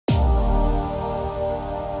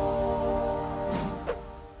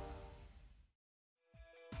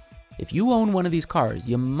If you own one of these cars,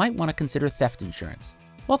 you might want to consider theft insurance.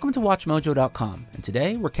 Welcome to WatchMojo.com, and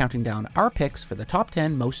today we're counting down our picks for the top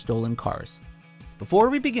 10 most stolen cars. Before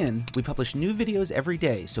we begin, we publish new videos every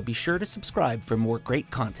day, so be sure to subscribe for more great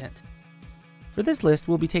content. For this list,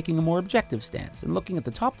 we'll be taking a more objective stance and looking at the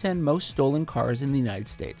top 10 most stolen cars in the United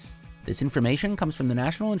States. This information comes from the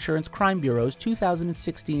National Insurance Crime Bureau's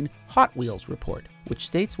 2016 Hot Wheels report, which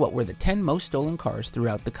states what were the 10 most stolen cars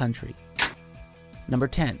throughout the country. Number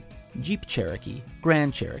 10. Jeep Cherokee,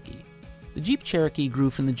 Grand Cherokee. The Jeep Cherokee grew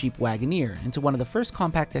from the Jeep Wagoneer into one of the first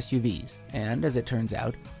compact SUVs, and as it turns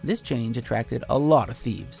out, this change attracted a lot of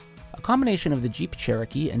thieves. A combination of the Jeep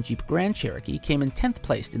Cherokee and Jeep Grand Cherokee came in 10th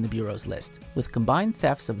place in the Bureau's list, with combined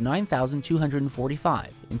thefts of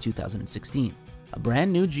 9,245 in 2016. A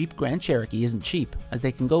brand new Jeep Grand Cherokee isn't cheap, as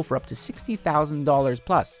they can go for up to $60,000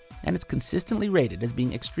 plus, and it's consistently rated as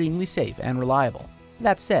being extremely safe and reliable.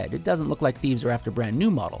 That said, it doesn't look like thieves are after brand new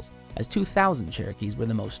models, as 2,000 Cherokees were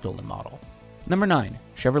the most stolen model. Number 9.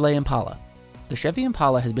 Chevrolet Impala. The Chevy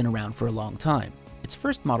Impala has been around for a long time. Its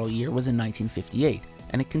first model year was in 1958,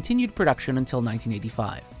 and it continued production until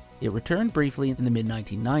 1985. It returned briefly in the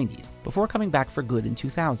mid-1990s, before coming back for good in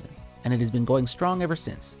 2000, and it has been going strong ever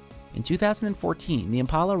since. In 2014, the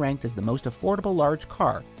Impala ranked as the most affordable large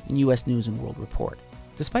car in US News & World Report.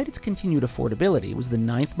 Despite its continued affordability, it was the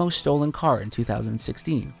 9th most stolen car in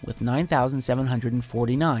 2016, with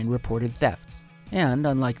 9,749 reported thefts. And,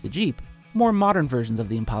 unlike the Jeep, more modern versions of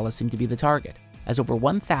the Impala seem to be the target, as over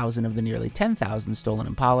 1,000 of the nearly 10,000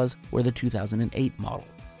 stolen Impalas were the 2008 model.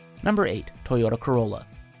 Number 8. Toyota Corolla.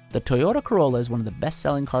 The Toyota Corolla is one of the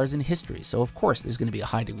best-selling cars in history, so of course there's going to be a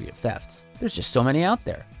high degree of thefts. There's just so many out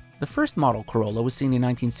there. The first model Corolla was seen in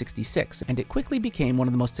 1966, and it quickly became one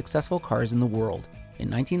of the most successful cars in the world. In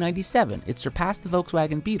 1997, it surpassed the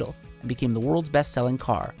Volkswagen Beetle and became the world's best-selling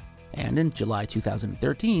car. And in July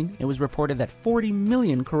 2013, it was reported that 40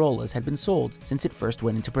 million Corollas had been sold since it first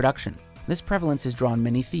went into production. This prevalence has drawn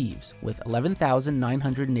many thieves, with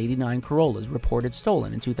 11,989 Corollas reported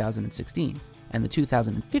stolen in 2016, and the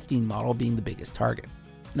 2015 model being the biggest target.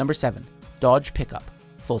 Number 7. Dodge Pickup,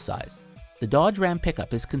 full size. The Dodge Ram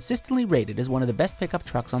pickup is consistently rated as one of the best pickup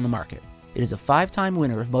trucks on the market. It is a 5-time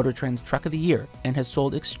winner of Motor Trend's Truck of the Year and has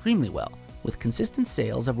sold extremely well, with consistent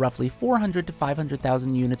sales of roughly 400 to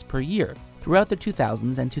 500,000 units per year throughout the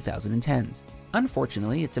 2000s and 2010s.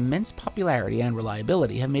 Unfortunately, its immense popularity and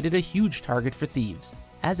reliability have made it a huge target for thieves,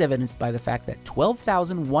 as evidenced by the fact that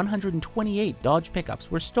 12,128 Dodge pickups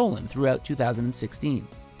were stolen throughout 2016.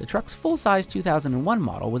 The truck's full-size 2001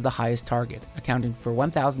 model was the highest target, accounting for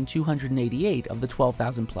 1,288 of the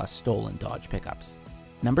 12,000 plus stolen Dodge pickups.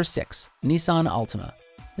 Number 6. Nissan Altima.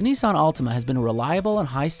 The Nissan Altima has been a reliable and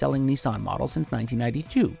high-selling Nissan model since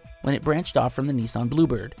 1992, when it branched off from the Nissan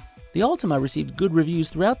Bluebird. The Altima received good reviews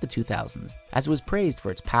throughout the 2000s, as it was praised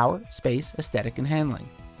for its power, space, aesthetic, and handling.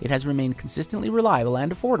 It has remained consistently reliable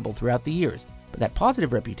and affordable throughout the years, but that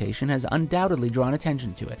positive reputation has undoubtedly drawn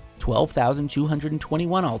attention to it.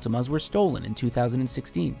 12,221 Altimas were stolen in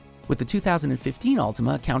 2016, with the 2015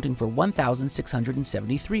 Altima accounting for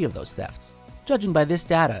 1,673 of those thefts. Judging by this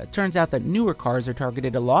data, it turns out that newer cars are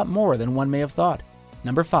targeted a lot more than one may have thought.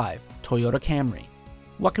 Number 5. Toyota Camry.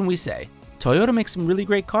 What can we say? Toyota makes some really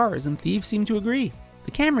great cars, and thieves seem to agree.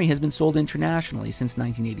 The Camry has been sold internationally since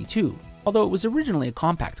 1982, although it was originally a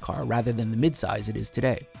compact car rather than the midsize it is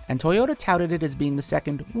today, and Toyota touted it as being the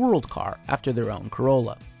second world car after their own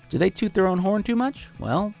Corolla. Do they toot their own horn too much?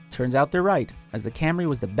 Well, turns out they're right, as the Camry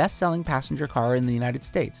was the best-selling passenger car in the United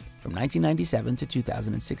States from 1997 to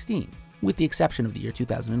 2016. With the exception of the year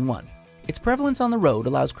 2001. Its prevalence on the road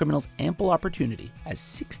allows criminals ample opportunity, as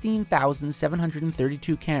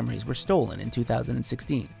 16,732 Camrys were stolen in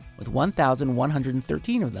 2016, with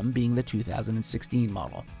 1,113 of them being the 2016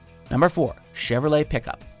 model. Number 4. Chevrolet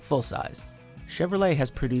Pickup, full size. Chevrolet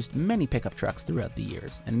has produced many pickup trucks throughout the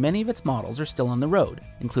years, and many of its models are still on the road,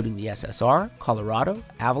 including the SSR, Colorado,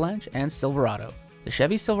 Avalanche, and Silverado. The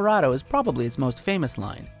Chevy Silverado is probably its most famous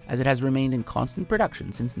line, as it has remained in constant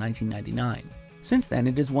production since 1999. Since then,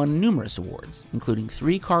 it has won numerous awards, including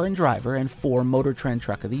 3 Car and Driver and 4 Motor Trend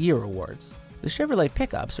Truck of the Year awards. The Chevrolet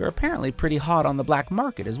pickups are apparently pretty hot on the black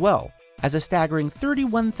market as well, as a staggering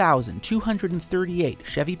 31,238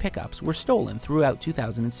 Chevy pickups were stolen throughout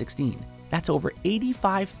 2016. That's over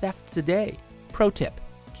 85 thefts a day. Pro tip,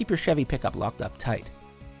 keep your Chevy pickup locked up tight.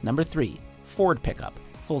 Number 3. Ford Pickup,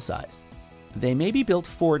 full size. They may be built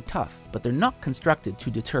Ford tough, but they're not constructed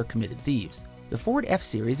to deter committed thieves. The Ford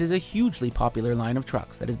F-Series is a hugely popular line of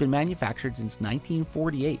trucks that has been manufactured since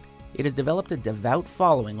 1948. It has developed a devout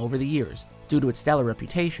following over the years due to its stellar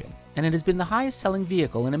reputation, and it has been the highest selling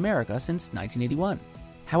vehicle in America since 1981.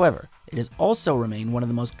 However, it has also remained one of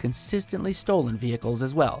the most consistently stolen vehicles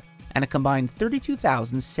as well, and a combined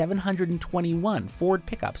 32,721 Ford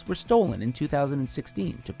pickups were stolen in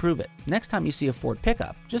 2016 to prove it. Next time you see a Ford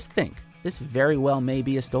pickup, just think, this very well may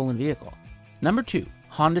be a stolen vehicle. Number 2.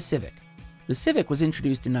 Honda Civic. The Civic was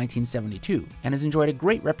introduced in 1972 and has enjoyed a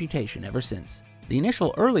great reputation ever since. The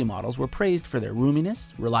initial early models were praised for their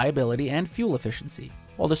roominess, reliability, and fuel efficiency,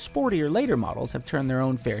 while the sportier later models have turned their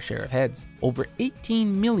own fair share of heads. Over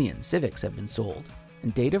 18 million Civics have been sold,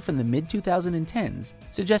 and data from the mid-2010s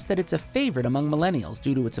suggests that it's a favorite among millennials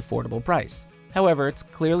due to its affordable price. However, it's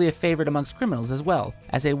clearly a favorite amongst criminals as well,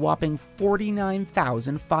 as a whopping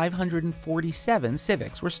 49,547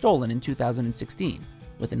 Civics were stolen in 2016,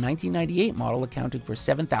 with the 1998 model accounting for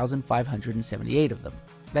 7,578 of them.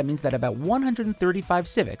 That means that about 135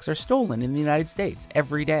 Civics are stolen in the United States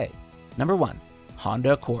every day. Number 1.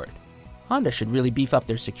 Honda Accord. Honda should really beef up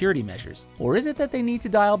their security measures, or is it that they need to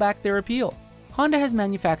dial back their appeal? Honda has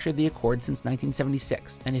manufactured the Accord since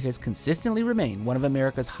 1976, and it has consistently remained one of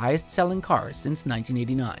America's highest-selling cars since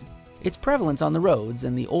 1989. Its prevalence on the roads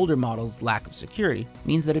and the older model's lack of security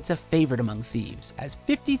means that it's a favorite among thieves, as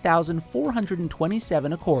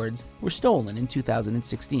 50,427 Accords were stolen in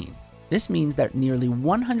 2016. This means that nearly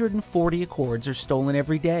 140 Accords are stolen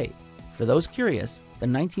every day. For those curious, the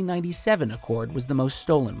 1997 Accord was the most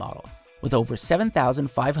stolen model, with over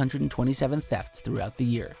 7,527 thefts throughout the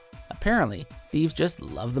year. Apparently, thieves just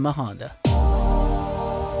love them a Honda.